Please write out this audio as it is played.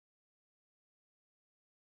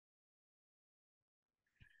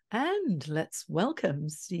And let's welcome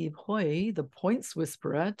Steve Hui, the Points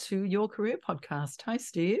Whisperer, to your career podcast. Hi,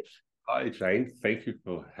 Steve. Hi, Jane. Thank you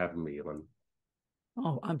for having me on.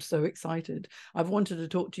 Oh, I'm so excited. I've wanted to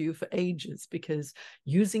talk to you for ages because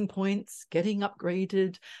using points, getting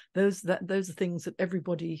upgraded, those are things that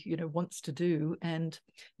everybody, wants to do. And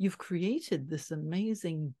you've created this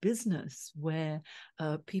amazing business where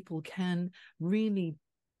people can really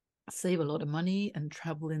save a lot of money and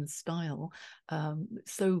travel in style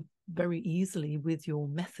so very easily with your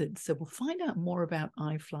methods. So we'll find out more about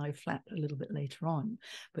IFLYFLAT a little bit later on.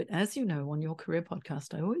 But as you know, on your career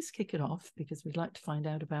podcast, I always kick it off because we'd like to find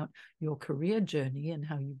out about your career journey and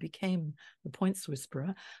how you became the Points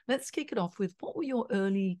Whisperer. Let's kick it off with, what were your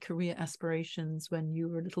early career aspirations when you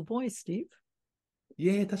were a little boy, Steve?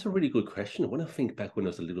 Yeah, that's a really good question. When I think back when I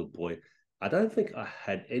was a little boy, I don't think I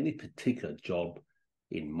had any particular job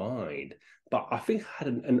in mind, but I think I had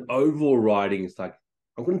an overriding, it's like,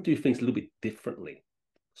 I'm going to do things a little bit differently.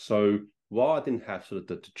 So while I didn't have sort of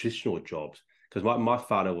the traditional jobs, because my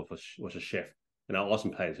father was a chef, and I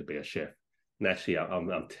wasn't planning to be a chef. And actually, I'm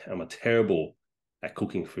a terrible at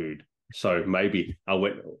cooking food. So maybe I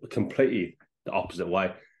went completely the opposite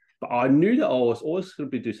way. But I knew that I was always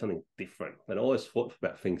going to do something different, and I always thought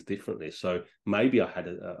about things differently. So maybe I had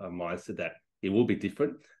a mindset that it will be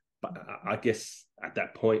different. But I guess at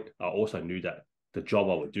that point, I also knew that the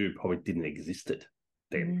job I would do probably didn't exist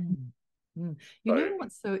then. You know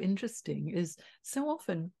what's so interesting is, so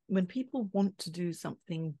often when people want to do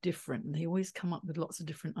something different, they always come up with lots of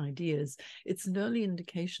different ideas. It's an early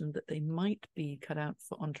indication that they might be cut out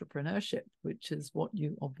for entrepreneurship, which is what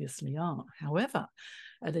you obviously are. However,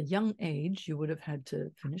 at a young age, you would have had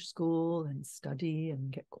to finish school and study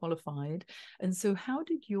and get qualified. And so how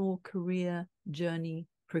did your career journey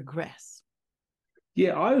progress?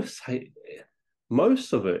 Yeah, I would say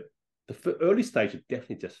most of it, the early stage, it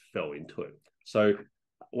definitely just fell into it. So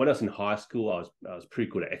when I was in high school, I was pretty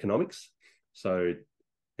good at economics. So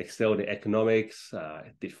excelled in economics,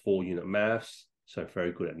 did 4-unit maths, so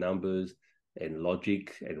very good at numbers and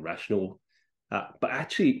logic and rational. But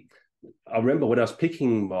actually, I remember when I was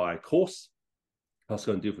picking my course I was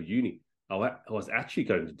going to do for uni, I was actually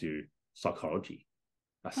going to do psychology.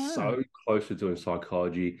 I was so close to doing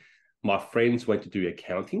psychology. My friends went to do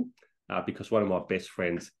accounting because one of my best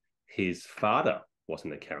friends, his father was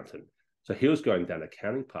an accountant. So he was going down the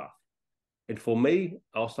accounting path. And for me,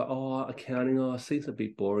 I was like, oh, accounting, seems a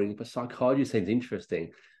bit boring, but psychology seems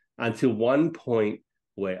interesting. Until one point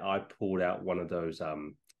where I pulled out one of those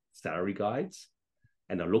salary guides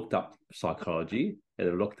and I looked up psychology and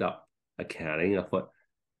I looked up accounting. I thought,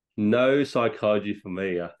 no psychology for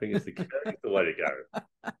me. I think it's the way to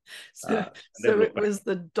go. So it was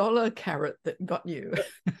the dollar carrot that got you.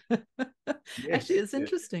 Yes, Actually, it's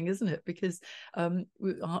interesting, isn't it? Because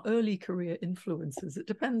our early career influences, it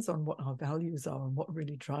depends on what our values are and what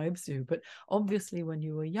really drives you. But obviously, when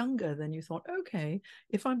you were younger, then you thought, okay,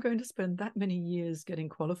 if I'm going to spend that many years getting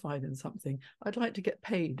qualified in something, I'd like to get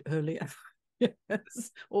paid earlier.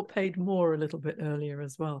 Yes, or paid more a little bit earlier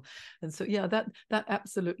as well. And so, yeah, that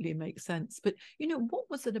absolutely makes sense. But, what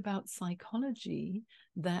was it about psychology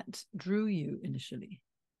that drew you initially?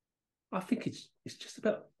 I think it's just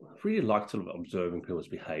about, I really like sort of observing people's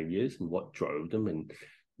behaviors and what drove them and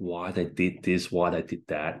why they did this, why they did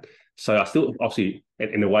that. So I still, obviously,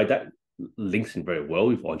 in a way that links in very well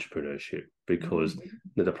with entrepreneurship, because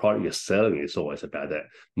the product you're selling is always about that.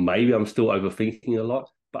 Maybe I'm still overthinking a lot,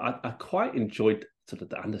 but I quite enjoyed sort of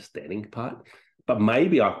the understanding part. But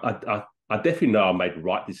maybe I definitely know I made the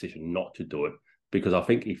right decision not to do it, because I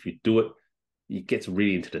think if you do it, it gets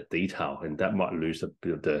really into the detail, and that might lose a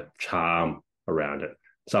bit of the charm around it.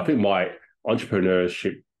 So I think my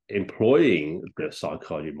entrepreneurship employing the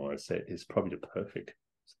psychology mindset is probably the perfect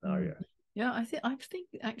scenario. Yeah, I think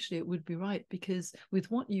actually it would be right, because with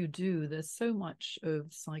what you do, there's so much of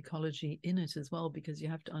psychology in it as well, because you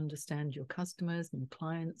have to understand your customers and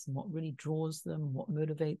clients and what really draws them, what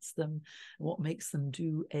motivates them, what makes them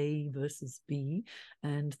do A versus B.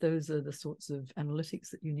 And those are the sorts of analytics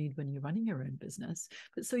that you need when you're running your own business.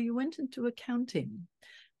 But so you went into accounting.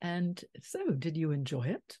 And so did you enjoy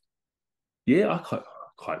it? Yeah, I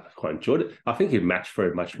quite enjoyed it. I think it matched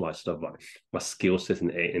very much my sort of my skill set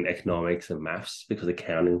in economics and maths, because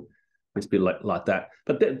accounting is a bit like that.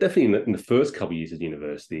 But definitely in the first couple of years at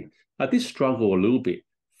university, I did struggle a little bit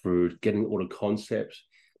through getting all the concepts.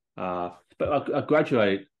 But I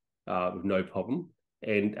graduated with no problem.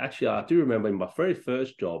 And actually, I do remember in my very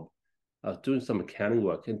first job, I was doing some accounting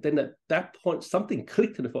work. And then at that point, something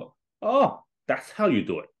clicked and I thought, oh, that's how you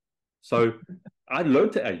do it. So I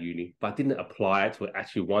learned it at uni, but I didn't apply it to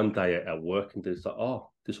actually one day at work and just like, oh,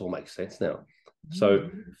 this all makes sense now. So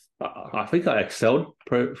I think I excelled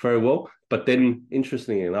very well. But then,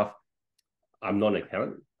 interestingly enough, I'm not an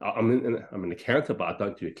accountant. I'm an accountant, but I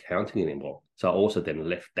don't do accounting anymore. So I also then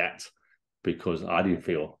left that because I didn't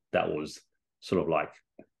feel that was sort of like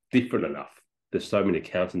different enough. There's so many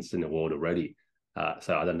accountants in the world already.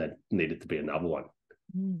 So I don't know, needed to be another one.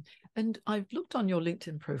 And I've looked on your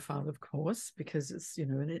LinkedIn profile, of course, because it's, you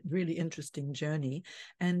know, a really interesting journey.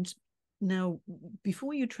 And now,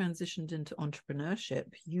 before you transitioned into entrepreneurship,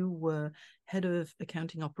 you were head of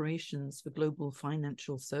accounting operations for global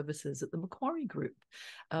financial services at the Macquarie Group.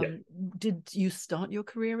 Did you start your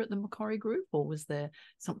career at the Macquarie Group, or was there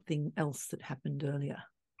something else that happened earlier?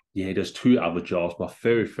 Yeah, there's two other jobs. My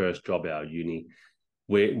very first job out of uni,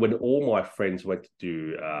 when all my friends went to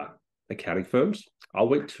do accounting firms, I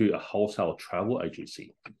went to a wholesale travel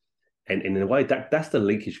agency. And in a way, that's the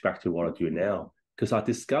linkage back to what I do now. Because I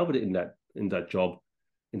discovered in that job,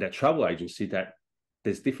 in that travel agency, that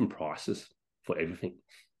there's different prices for everything.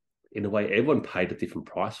 In a way, everyone paid a different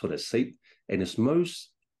price for their seat. And it's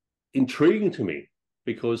most intriguing to me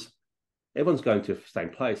because everyone's going to the same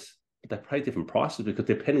place, but they pay different prices because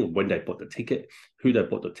depending on when they bought the ticket, who they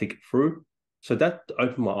bought the ticket through. So that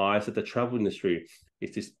opened my eyes that the travel industry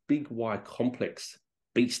is this big, wide, complex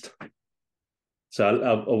beast.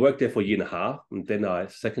 So I worked there for a year and a half, and then my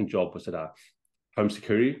second job was at a home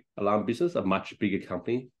security alarm business, a much bigger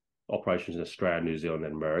company, operations in Australia, New Zealand,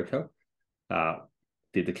 and America.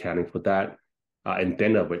 Did accounting for that. And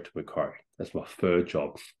then I went to Macquarie. That's my third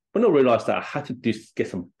job. When I realized that I had to get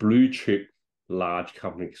some blue chip, large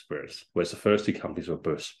company experience, whereas the first two companies were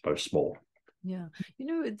both small. Yeah, you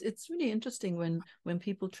know, it's really interesting when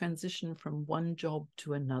people transition from one job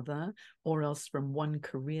to another, or else from one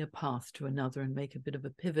career path to another and make a bit of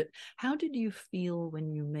a pivot. How did you feel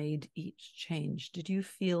when you made each change? Did you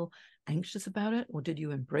feel anxious about it, or did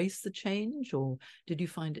you embrace the change, or did you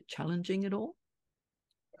find it challenging at all?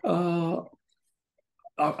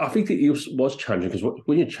 I think that it was challenging because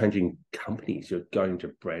when you're changing companies, you're going to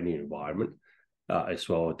a brand new environment as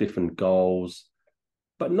well, different goals,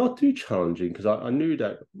 but not too challenging because I knew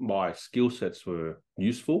that my skill sets were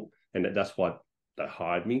useful and that's why they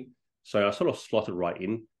hired me. So I sort of slotted right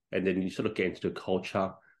in, and then you sort of get into the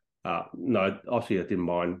culture. No, obviously I didn't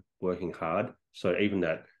mind working hard. So even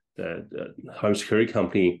that the home security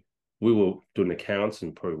company, we were doing accounts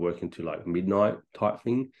and probably working to like midnight type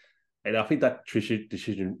thing. And I think that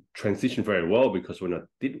decision transitioned very well because when I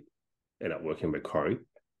did end up working with Macquarie,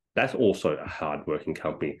 that's also a hard working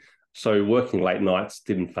company. So working late nights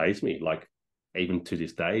didn't faze me. Like even to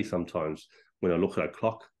this day, sometimes when I look at a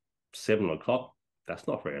clock, 7 o'clock, that's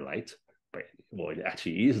not very late. But well, it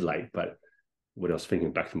actually is late. But when I was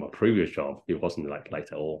thinking back to my previous job, it wasn't like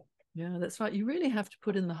late at all. Yeah, that's right. You really have to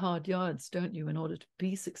put in the hard yards, don't you, in order to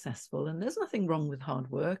be successful. And there's nothing wrong with hard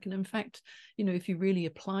work. And in fact, you know, if you really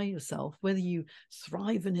apply yourself, whether you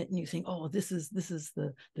thrive in it and you think, oh, this is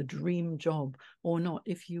the dream job or not,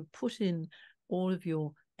 if you put in all of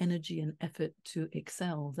your energy and effort to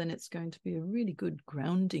excel, then it's going to be a really good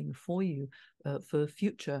grounding for you for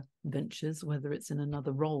future ventures, whether it's in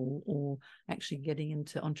another role or actually getting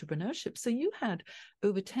into entrepreneurship. So you had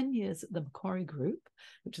over 10 years at the Macquarie Group,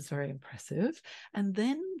 which is very impressive. And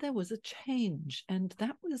then there was a change, and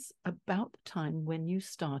that was about the time when you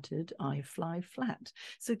started IFLYFLAT.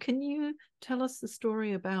 So can you tell us the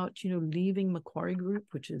story about, you know, leaving Macquarie Group,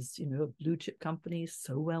 which is, you know, a blue chip company,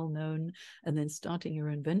 so well known, and then starting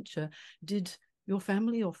your own venture? Did your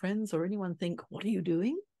family or friends or anyone think, what are you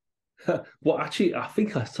doing? Well, actually, I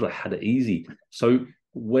think I sort of had it easy. So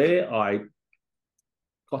where I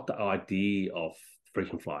got the idea of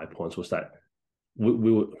frequent flyer points was that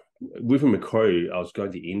we were within Macquarie. I was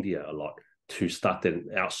going to India a lot to start an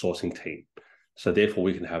outsourcing team. So therefore,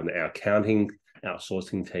 we can have an accounting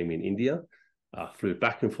outsourcing team in India. I flew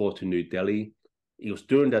back and forth to New Delhi. It was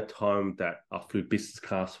during that time that I flew business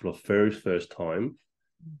class for the very first time,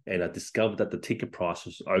 and I discovered that the ticket price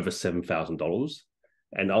was over $7,000.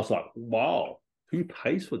 And I was like, wow, who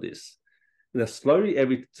pays for this? And then slowly,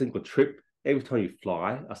 every single trip, every time you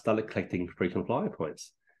fly, I started collecting frequent flyer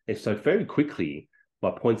points. And so very quickly,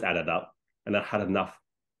 my points added up, and I had enough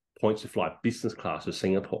points to fly business class to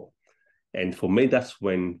Singapore. And for me, that's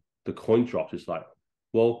when the coin dropped. It's like,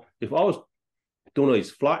 well, if I was doing all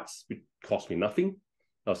these flights, it cost me nothing.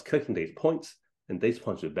 I was collecting these points, and these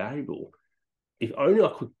points were valuable. If only I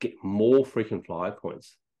could get more frequent flyer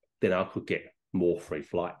points, then I could get more free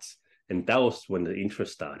flights. And that was when the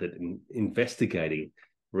interest started in investigating,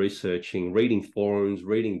 researching, reading forums,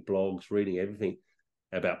 reading blogs, reading everything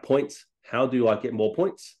about points. How do I get more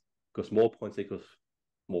points? Because more points equals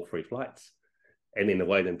more free flights. And in a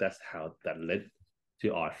way, then that's how that led to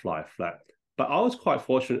IFLYFLAT. But I was quite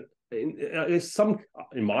fortunate. In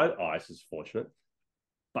my eyes, is fortunate.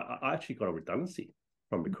 But I actually got a redundancy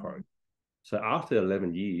from Macquarie. So after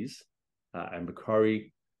 11 years, and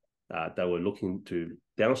Macquarie, they were looking to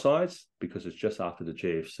downsize because it's just after the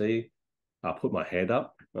GFC. I put my hand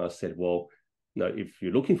up and I said, well, no, if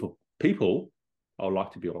you're looking for people, I would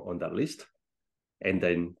like to be on that list. And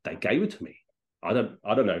then they gave it to me. I don't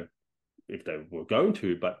know if they were going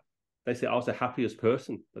to, but they said I was the happiest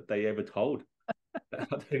person that they ever told. I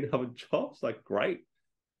didn't have a job. It's like, great.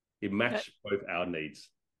 It matched both our needs.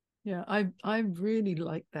 Yeah, I really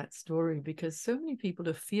like that story because so many people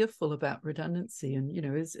are fearful about redundancy. And, you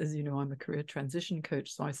know, as you know, I'm a career transition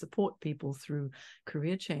coach, so I support people through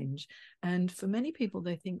career change. And for many people,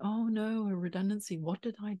 they think, oh, no, a redundancy, what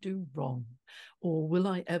did I do wrong? Or will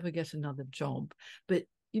I ever get another job? But,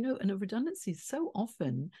 you know, and a redundancy so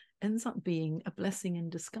often ends up being a blessing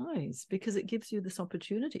in disguise because it gives you this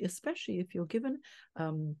opportunity, especially if you're given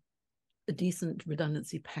a decent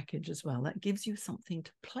redundancy package as well. That gives you something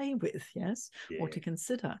to play with, yes, or to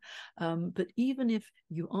consider. But even if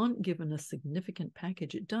you aren't given a significant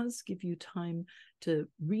package, it does give you time to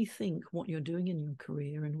rethink what you're doing in your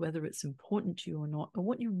career and whether it's important to you or not, or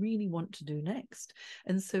what you really want to do next.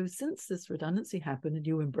 And so since this redundancy happened and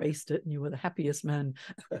you embraced it and you were the happiest man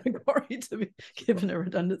Macquarie to be given a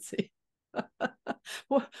redundancy,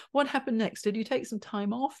 what happened next? Did you take some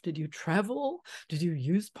time off? Did you travel? Did you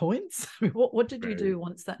use points? What did you do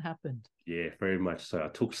once that happened? Yeah, very much so. I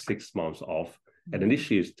took 6 months off, and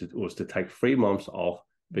initially it was to take 3 months off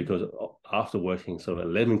because after working sort of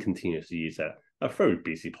 11 continuous years at a very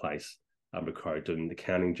busy place, Macquarie, doing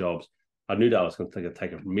accounting jobs, I knew that I was going to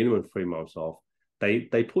take a minimum 3 months off. They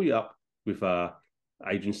pull you up with a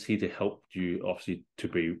agency to help you, obviously, to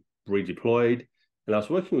be redeployed. And I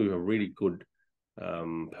was working with a really good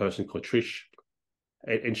person called Trish,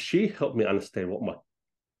 and she helped me understand what my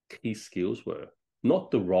key skills were,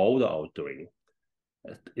 not the role that I was doing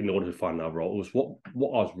in order to find that role. It was what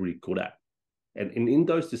I was really good at. And in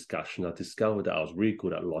those discussions, I discovered that I was really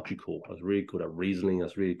good at logical, I was really good at reasoning, I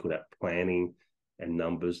was really good at planning and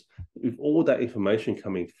numbers. With all that information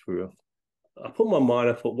coming through, I put my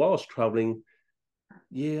mind, I thought, while I was traveling,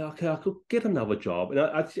 yeah, okay, I could get another job. And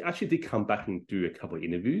I actually did come back and do a couple of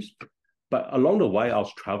interviews. But along the way, I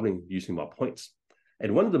was traveling using my points.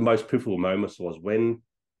 And one of the most pivotal moments was when,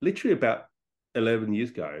 literally about 11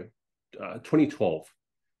 years ago, 2012,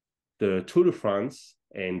 the Tour de France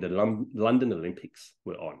and the London Olympics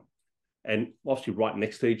were on. And obviously right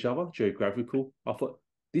next to each other, geographical, I thought,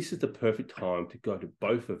 this is the perfect time to go to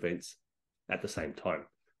both events at the same time.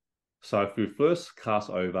 So for first class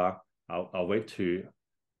over, I went to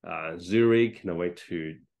Zurich, and I went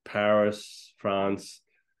to Paris, France,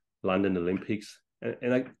 London Olympics.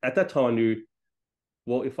 And at that time, I knew,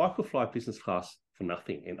 well, if I could fly business class for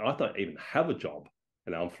nothing, and I don't even have a job,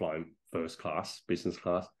 and I'm flying first class, business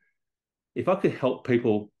class, if I could help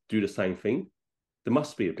people do the same thing, there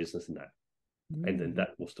must be a business in that. And then that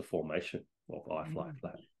was the formation of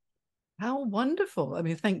IFLYFLAT. How wonderful. I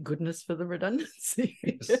mean, thank goodness for the redundancy.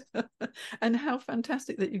 Yes. And how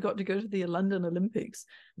fantastic that you got to go to the London Olympics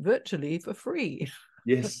virtually for free.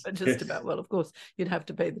 Yes. Just about. Well, of course, you'd have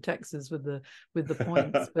to pay the taxes with the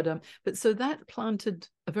points. But so that planted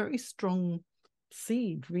a very strong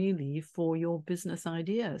seed, really, for your business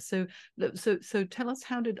idea. So tell us,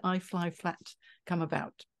 how did IFLYFLAT come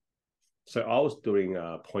about? So I was doing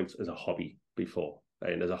points as a hobby before.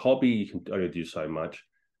 And as a hobby, you can only do so much.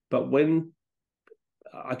 But when,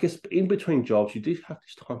 I guess, in between jobs, you did have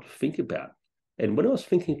this time to think about. And when I was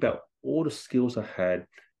thinking about all the skills I had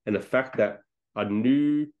and the fact that I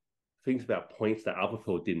knew things about points that other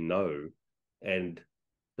people didn't know, and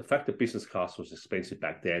the fact that business class was expensive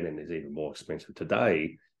back then and is even more expensive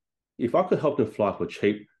today, if I could help them fly for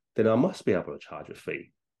cheap, then I must be able to charge a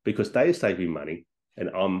fee because they save me money and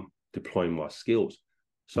I'm deploying my skills.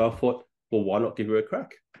 So I thought, well, why not give it a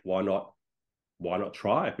crack? Why not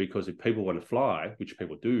try it? Because if people want to fly, which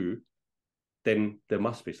people do, then there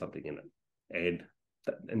must be something in it.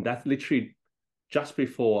 And that's literally just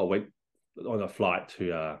before I went on a flight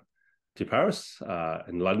to Paris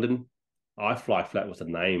and London. IFLYFLAT was the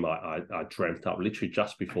name I dreamt up literally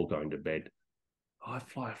just before going to bed.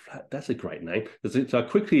 IFLYFLAT, that's a great name. So I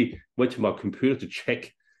quickly went to my computer to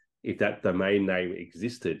check if that domain name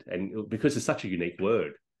existed. And because it's such a unique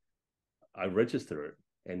word, I registered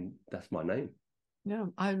it, and that's my name. Yeah,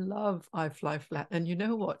 I love IFLYFLAT. And you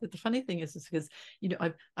know what? The funny thing is because,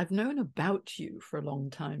 I've known about you for a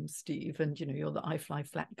long time, Steve, and, you're the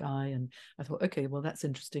IFLYFLAT guy. And I thought, okay, well, that's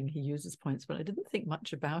interesting. He uses points, but I didn't think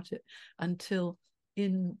much about it until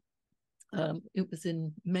it was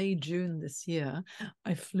in May, June this year.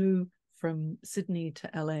 I flew from Sydney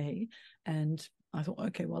to LA, and I thought,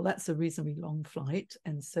 okay, well, that's a reasonably long flight,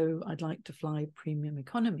 and so I'd like to fly premium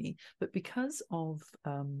economy. But because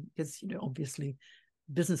obviously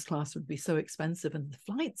business class would be so expensive, and the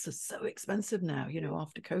flights are so expensive now,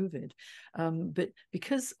 after COVID. But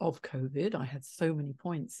because of COVID, I had so many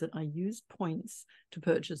points that I used points to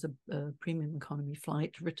purchase a premium economy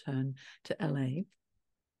flight to return to LA.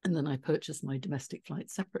 And then I purchased my domestic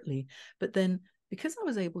flight separately. But then because I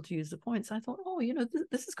was able to use the points, I thought, oh,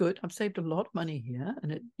 this is good. I've saved a lot of money here,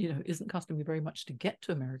 and it, isn't costing me very much to get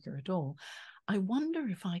to America at all. I wonder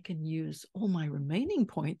if I can use all my remaining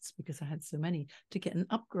points, because I had so many, to get an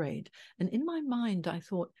upgrade. And in my mind, I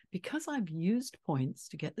thought, because I've used points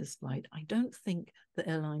to get this flight, I don't think the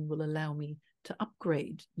airline will allow me to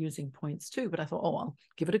upgrade using points too. But I thought, oh, I'll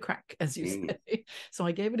give it a crack, as you say. So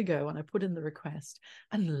I gave it a go, and I put in the request,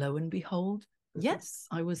 and lo and behold, yes,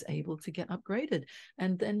 I was able to get upgraded.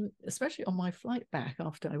 And then, especially on my flight back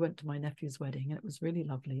after I went to my nephew's wedding, and it was really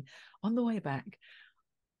lovely, on the way back,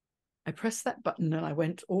 I pressed that button and I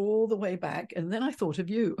went all the way back, and then I thought of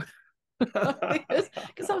you.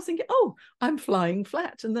 because I was thinking, oh, I'm flying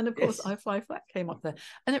flat, and then of course IFLYFLAT came up there,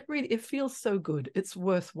 and it feels so good. It's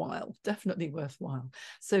worthwhile, definitely worthwhile.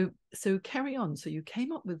 So carry on. So you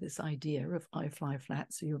came up with this idea of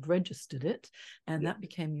IFLYFLAT, so you've registered it, and that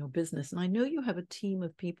became your business. And I know you have a team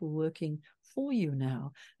of people working for you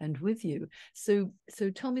now and with you. So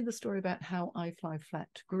tell me the story about how IFLYFLAT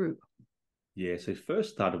grew. Yeah, so it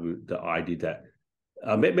first started with the idea that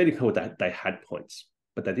I met many people that they had points,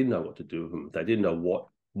 but they didn't know what to do with them. They didn't know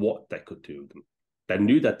what they could do with them. They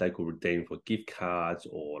knew that they could redeem for gift cards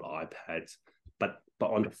or iPads, but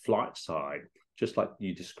on the flight side, just like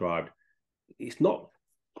you described, it's not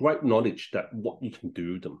great knowledge that what you can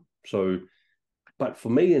do with them. So, but for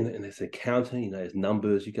me, and as an accountant, there's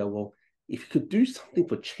numbers. You go, well, if you could do something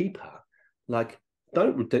for cheaper, like I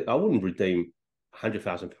wouldn't redeem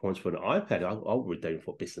 100,000 points for an iPad. I'll redeem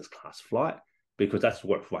for a business class flight, because that's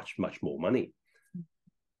worth much more money.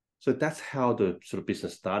 So that's how the sort of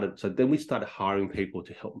business started. So then we started hiring people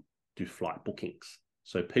to help do flight bookings.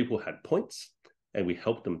 So people had points, and we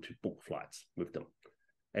helped them to book flights with them.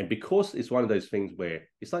 And because it's one of those things where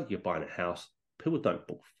it's like you're buying a house, people don't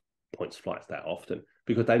book points flights that often,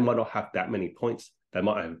 because they might not have that many points. They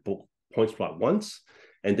might have booked points flight once,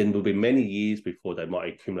 and then there'll be many years before they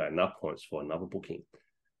might accumulate enough points for another booking.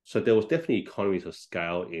 So there was definitely economies of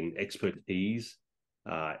scale in expertise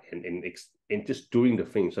and just doing the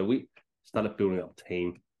thing. So we started building up a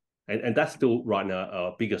team, and that's still right now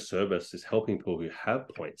our biggest service, is helping people who have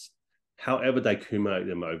points. However, they accumulate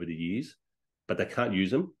them over the years, but they can't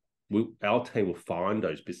use them. Our team will find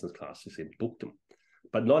those business classes and book them,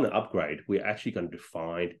 but not an upgrade. We're actually going to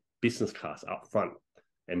find business class up front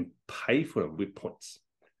and pay for them with points.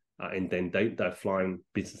 And then they're flying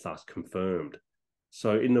business class confirmed.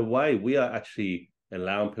 So in a way, we are actually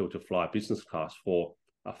allowing people to fly business class for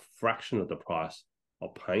a fraction of the price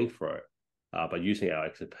of paying for it, by using our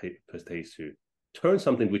expertise to turn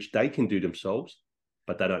something which they can do themselves,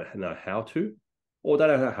 but they don't know how to, or they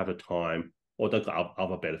don't have the time, or they've got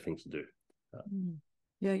other better things to do.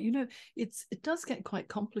 Yeah, it does get quite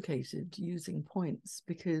complicated using points,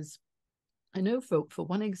 because I know for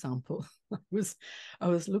one example, I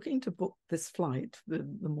was looking to book this flight, the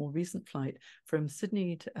more recent flight from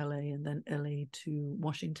Sydney to LA and then LA to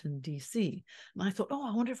Washington, DC. And I thought, oh,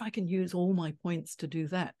 I wonder if I can use all my points to do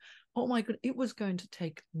that. Oh my God, it was going to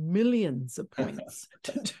take millions of points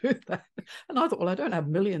to do that. And I thought, well, I don't have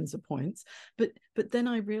millions of points. But then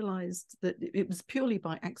I realized that it was purely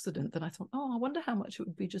by accident that I thought, oh, I wonder how much it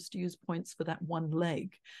would be just to use points for that one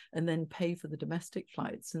leg and then pay for the domestic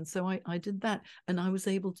flights. And so I did that, and I was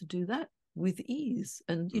able to do that with ease.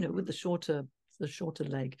 And, with the shorter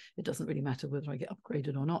leg, it doesn't really matter whether I get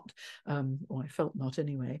upgraded or not, or I felt not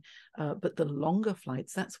anyway. But the longer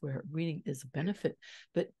flights, that's where it really is a benefit.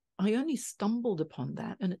 But I only stumbled upon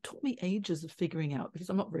that, and it took me ages of figuring out, because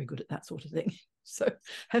I'm not very good at that sort of thing. So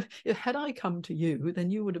had I come to you,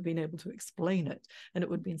 then you would have been able to explain it, and it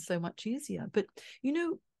would have been so much easier. But,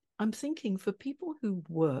 I'm thinking for people who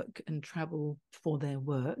work and travel for their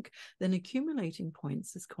work, then accumulating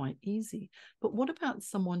points is quite easy. But what about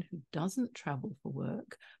someone who doesn't travel for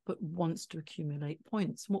work but wants to accumulate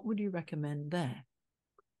points? What would you recommend there?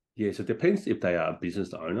 Yeah, so it depends if they are a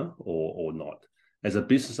business owner or not. As a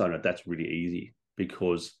business owner, that's really easy.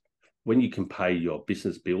 because when you can pay your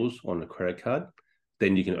business bills on a credit card,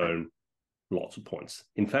 then you can earn lots of points.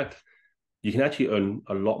 In fact, you can actually earn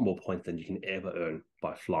a lot more points than you can ever earn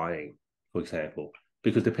by flying, for example,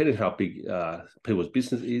 because depending on how big people's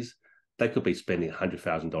business is, they could be spending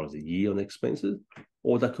 $100,000 a year on expenses,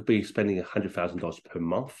 or they could be spending $100,000 per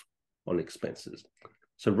month on expenses.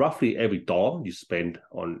 So roughly every dollar you spend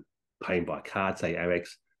on paying by card, say Amex,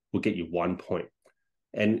 will get you 1 point.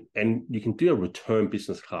 And you can do a return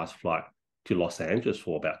business class flight to Los Angeles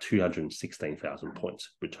for about 216,000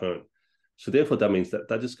 points return. So therefore, that means that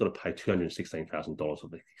they just got to pay $216,000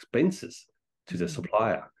 of expenses to the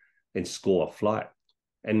supplier and score a flight.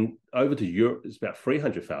 And over to Europe, it's about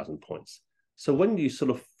 300,000 points. So when you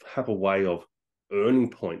sort of have a way of earning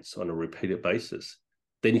points on a repeated basis,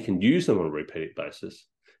 then you can use them on a repeated basis,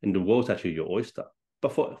 and the world's actually your oyster.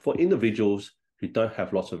 But for individuals who don't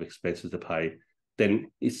have lots of expenses to pay,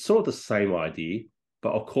 then it's sort of the same idea,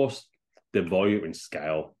 but of course, the volume and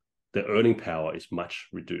scale, the earning power is much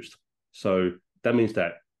reduced. So that means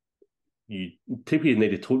that you typically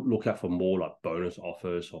need to look out for more like bonus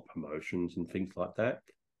offers or promotions and things like that.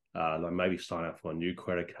 Like maybe sign up for a new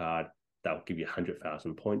credit card that will give you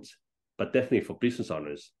 100,000 points. But definitely for business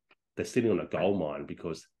owners, they're sitting on a gold mine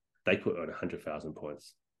because they could earn 100,000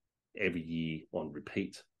 points every year on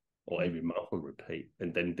repeat or every month on repeat.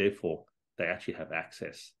 And then therefore, they actually have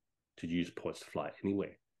access to use points to fly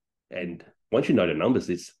anywhere. And once you know the numbers,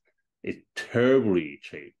 it's terribly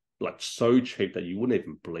cheap, like so cheap that you wouldn't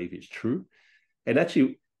even believe it's true. And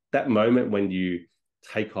actually, that moment when you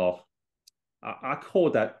take off, I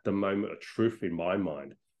call that the moment of truth in my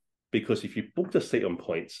mind, because if you booked a seat on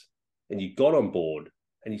points and you got on board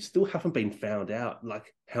and you still haven't been found out,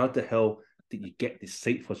 like how the hell did you get this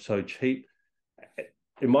seat for so cheap?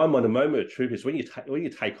 In my mind, the moment of truth is when you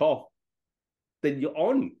take off, then you're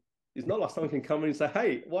on. It's not like someone can come in and say,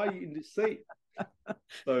 "Hey, why are you in this seat?"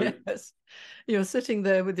 So yes, you're sitting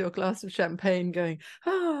there with your glass of champagne going,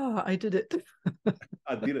 I did it.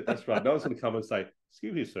 I did it. That's right. No one's going to come and say,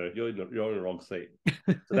 "Excuse me, sir, you're in the wrong seat."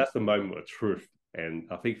 So that's the moment of truth. And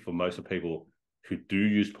I think for most of people who do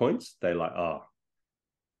use points, they're like, "Oh,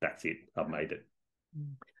 that's it. I've made it."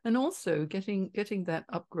 And also getting that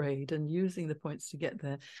upgrade and using the points to get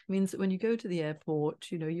there means that when you go to the airport,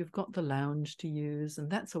 you know, you've got the lounge to use, and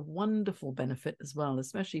that's a wonderful benefit as well,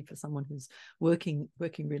 especially for someone who's working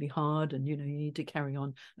really hard, and you know, you need to carry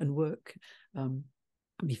on and work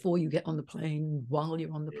before you get on the plane, while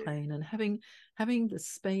you're on the plane, and having the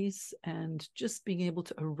space and just being able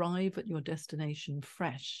to arrive at your destination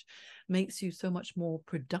fresh makes you so much more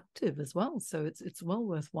productive as well. So it's well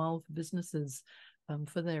worthwhile for businesses,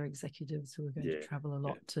 for their executives who are going to travel a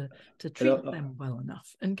lot, to treat them well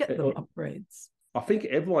enough and get them upgrades. I think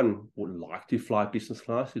everyone would like to fly business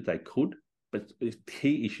class if they could, but the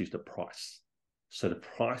key issue is the price. So the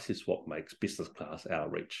price is what makes business class out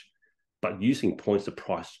of reach. But using points, the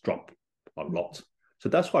price drop a lot. So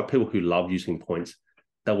that's why people who love using points,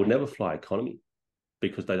 they will never fly economy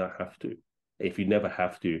because they don't have to. If you never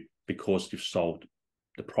have to because you've solved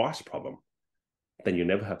the price problem, then you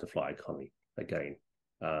never have to fly economy again.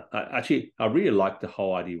 I really like the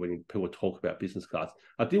whole idea when people talk about business class.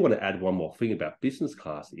 I do want to add one more thing about business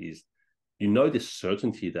class is, you know, this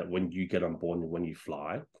certainty that when you get on board and when you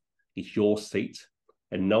fly, it's your seat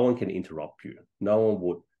and no one can interrupt you. No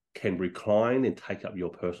one can recline and take up your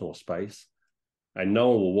personal space, and no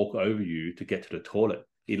one will walk over you to get to the toilet.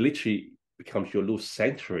 It literally becomes your little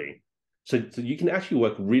sanctuary. So you can actually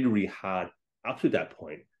work really, really hard up to that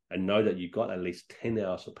point and know that you got at least 10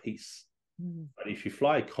 hours of peace. But if you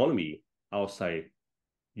fly economy, I'll say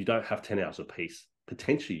you don't have 10 hours of peace.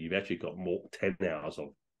 Potentially, you've actually got more 10 hours of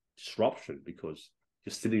disruption because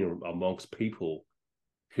you're sitting amongst people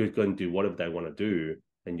who are going to do whatever they want to do,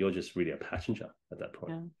 and you're just really a passenger at that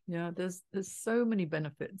point. Yeah. There's so many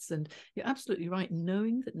benefits, and you're absolutely right.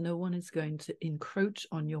 Knowing that no one is going to encroach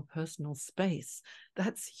on your personal space,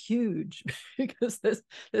 that's huge, because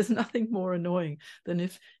there's nothing more annoying than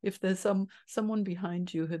if there's someone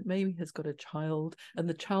behind you who maybe has got a child, and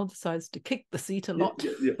the child decides to kick the seat a lot.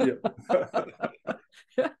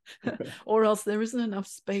 Or else there isn't enough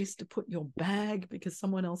space to put your bag because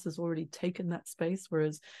someone else has already taken that space.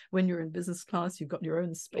 Whereas when you're in business class, you've got your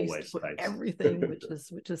own space to put everything, which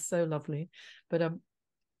is so lovely. But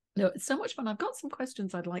no, it's so much fun. I've got some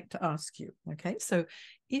questions I'd like to ask you. Okay, so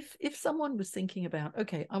if someone was thinking about,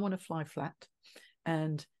 okay, I want to fly flat,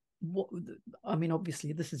 and what, I mean,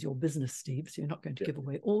 obviously this is your business, Steve, so you're not going to give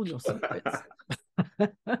away all your secrets.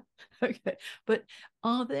 Okay, but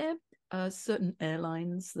are there certain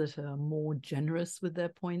airlines that are more generous with their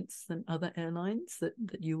points than other airlines that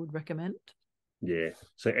you would recommend? Yeah.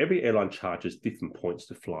 So every airline charges different points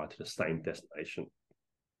to fly to the same destination,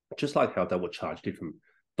 just like how they will charge different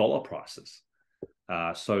dollar prices.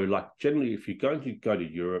 So like generally, if you're going to go to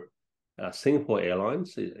Europe, Singapore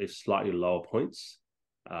Airlines is slightly lower points.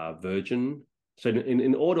 Virgin. So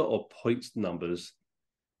in order of points numbers,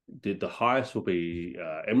 the highest will be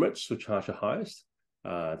Emirates will charge the highest,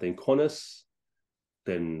 then Qantas,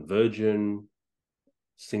 then Virgin,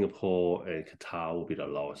 Singapore, and Qatar will be the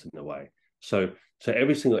lowest in a way. So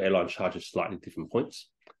every single airline charges slightly different points,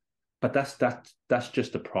 but that's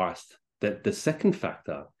just the price. The second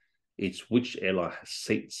factor is which airline has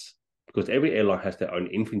seats, because every airline has their own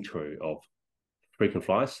inventory of frequent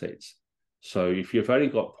flyer seats. So if you've only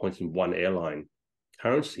got points in one airline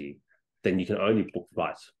currency, then you can only book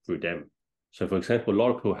flights through them. So for example, a lot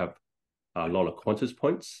of people have a lot of Qantas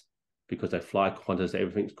points because they fly Qantas,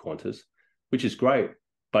 everything's Qantas, which is great.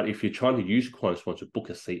 But if you're trying to use Qantas once to book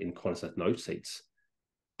a seat and Qantas has no seats,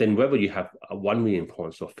 then whether you have 1 million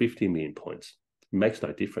points or 50 million points, it makes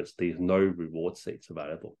no difference. There's no reward seats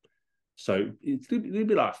available. So it's a little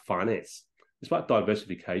bit like finance. It's like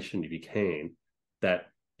diversification, if you can, that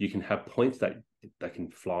you can have points that can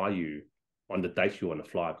fly you on the dates you want to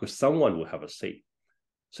fly, because someone will have a seat.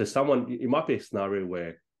 So it might be a scenario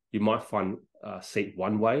where you might find a seat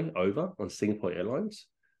one way over on Singapore Airlines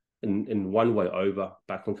and one way over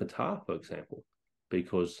back on Qatar, for example,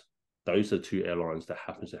 because those are two airlines that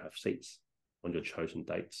happen to have seats on your chosen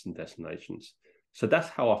dates and destinations. So that's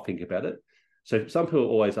how I think about it. So some people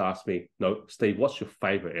always ask me, no, Steve, what's your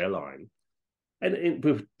favorite airline? And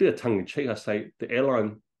with a bit of tongue in cheek, I say the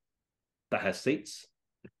airline that has seats.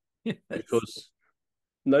 Yes. Because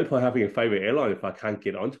no point having a favorite airline if I can't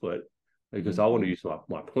get onto it, because I want to use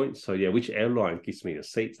my points. So yeah, which airline gives me the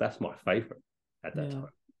seats? That's my favorite at that time.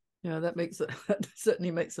 Yeah, that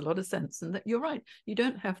certainly makes a lot of sense. And that you're right. You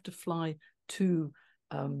don't have to fly to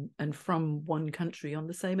and from one country on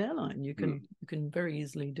the same airline. You can very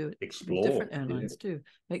easily do it. Explore different airlines too.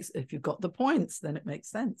 If you've got the points, then it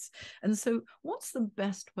makes sense. And so, what's the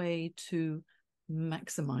best way to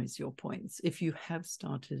maximize your points if you have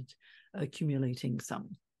started accumulating some?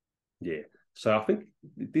 Yeah. So I think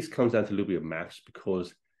this comes down to a little bit of maths,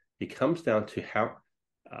 because it comes down to how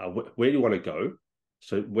where you want to go.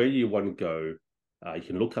 So where you want to go, you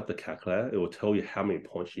can look up the calculator. It will tell you how many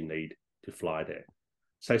points you need to fly there.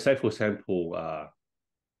 So say for example,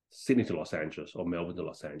 Sydney to Los Angeles or Melbourne to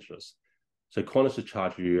Los Angeles. So Qantas will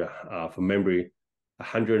charge you, from memory,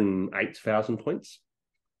 108,000 points,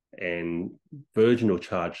 and Virgin will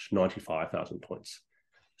charge 95,000 points.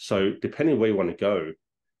 So depending on where you want to go,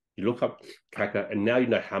 you look up calculator, and now you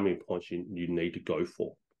know how many points you need to go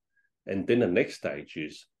for. And then the next stage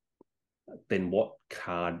is then what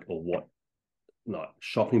card or what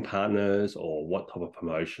shopping partners or what type of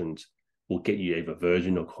promotions will get you either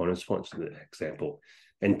Virgin or Qantas points, for example.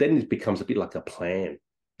 And then it becomes a bit like a plan,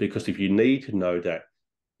 because if you need to know that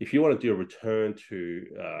if you want to do a return to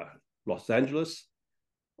Los Angeles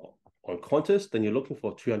on Qantas, then you're looking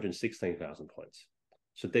for 216,000 points.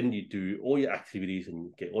 So then you do all your activities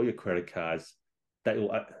and get all your credit cards.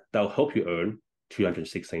 They'll help you earn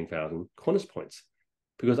 216,000 Qantas points.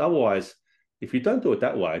 Because otherwise, if you don't do it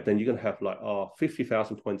that way, then you're going to have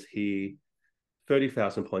 50,000 points here,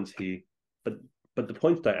 30,000 points here. But the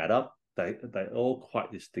points don't add up. They're all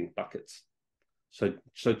quite distinct buckets. So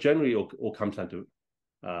generally, it all comes down to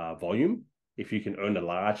volume. If you can earn a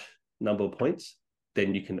large number of points,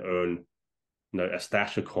 then you can earn a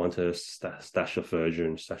stash of Qantas, stash of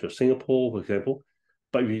Virgin, stash of Singapore, for example.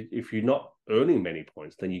 But if you're not earning many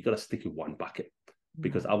points, then you've got to stick with one bucket,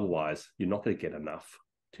 because otherwise you're not going to get enough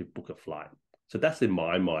to book a flight. So that's in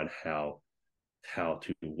my mind how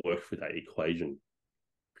to work through that equation.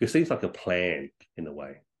 Because it seems like a plan in a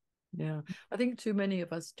way. Yeah, I think too many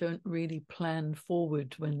of us don't really plan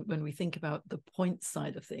forward when we think about the point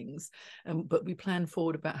side of things, but we plan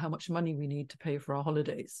forward about how much money we need to pay for our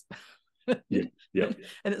holidays. Yeah.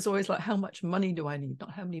 And it's always like, how much money do I need,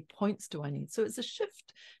 not how many points do I need? So it's a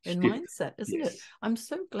shift in mindset, isn't it? I'm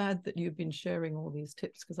so glad that you've been sharing all these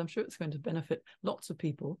tips, because I'm sure it's going to benefit lots of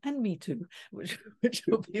people, and me too, which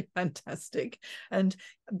will be fantastic. And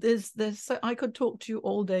there's so I could talk to you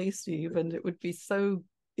all day, Steve, and it would be so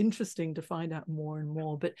interesting to find out more and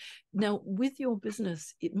more. But now with your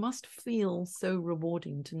business, it must feel so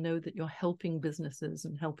rewarding to know that you're helping businesses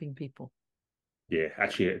and helping people. Yeah,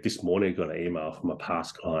 actually, this morning I got an email from a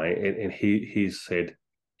past client, and he said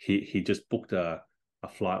he just booked a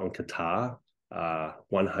flight on Qatar,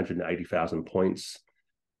 180,000 points,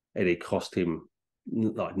 and it cost him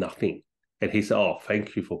nothing. And he said, "Oh,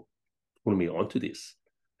 thank you for putting me onto this."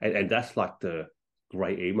 And that's like the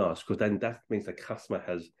great emails, because then that means the customer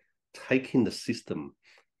has taken the system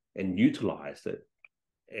and utilized it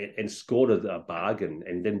and scored a bargain,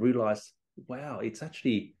 and then realized, wow, it's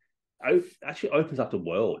actually opens up the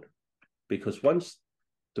world. Because once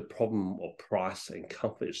the problem of price and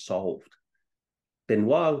comfort is solved, then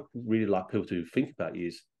what I really like people to think about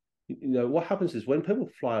is, what happens is when people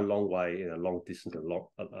fly a long way in a long distance,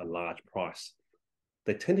 a large price,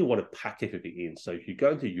 they tend to want to pack everything in. So if you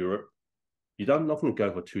go into Europe, you're not going to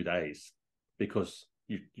go for 2 days, because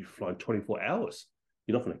you've flown 24 hours.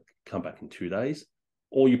 You're not going to come back in 2 days.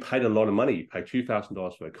 Or you paid a lot of money. You paid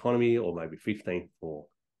 $2,000 for economy, or maybe $15,000 for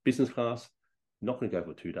business class. You're not going to go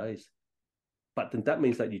for 2 days. But then that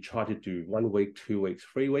means that you try to do 1 week, 2 weeks,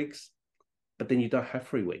 3 weeks, but then you don't have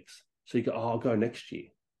 3 weeks. So you go, I'll go next year,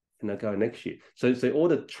 and I'll go next year. So all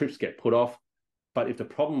the trips get put off. But if the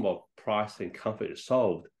problem of price and comfort is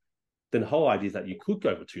solved, then the whole idea is that you could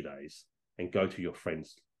go for 2 days and go to your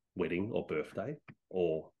friend's wedding or birthday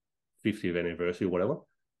or 50th anniversary or whatever,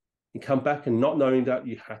 and come back and not knowing that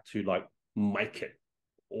you had to make it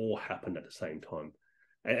all happen at the same time.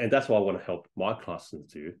 And that's what I want to help my customers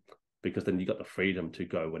do, because then you got the freedom to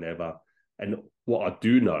go whenever. And what I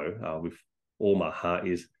do know with all my heart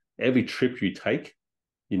is, every trip you take,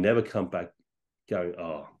 you never come back going,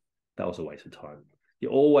 oh, that was a waste of time. You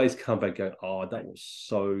always come back going, oh, that was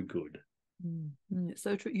so good. It's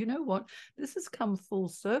so true. You know what? This has come full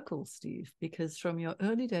circle, Steve, because from your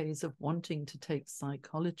early days of wanting to take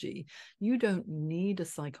psychology, you don't need a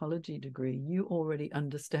psychology degree. You already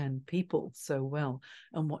understand people so well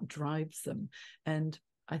and what drives them. And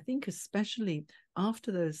I think especially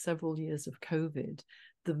after those several years of COVID,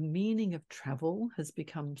 the meaning of travel has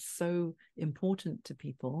become so important to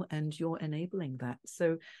people, and you're enabling that.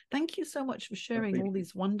 So thank you so much for sharing all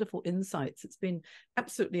these wonderful insights. It's been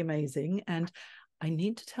absolutely amazing. And I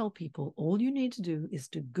need to tell people, all you need to do is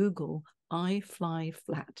to Google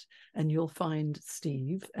IFLYFLAT, and you'll find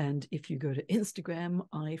Steve. And if you go to Instagram,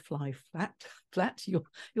 IFLYFLAT,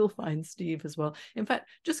 you'll find Steve as well. In fact,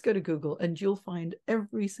 just go to Google and you'll find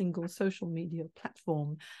every single social media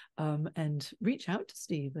platform, and reach out to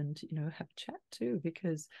Steve and have a chat too,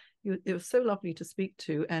 because it was so lovely to speak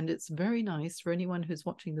to. And it's very nice for anyone who's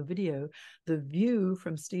watching the video. The view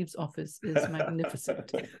from Steve's office is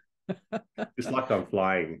magnificent. It's like I'm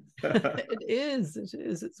flying. It is.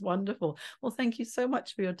 It's wonderful. Well, thank you so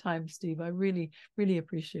much for your time, Steve. I really, really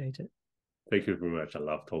appreciate it. Thank you very much. I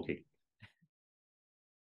love talking.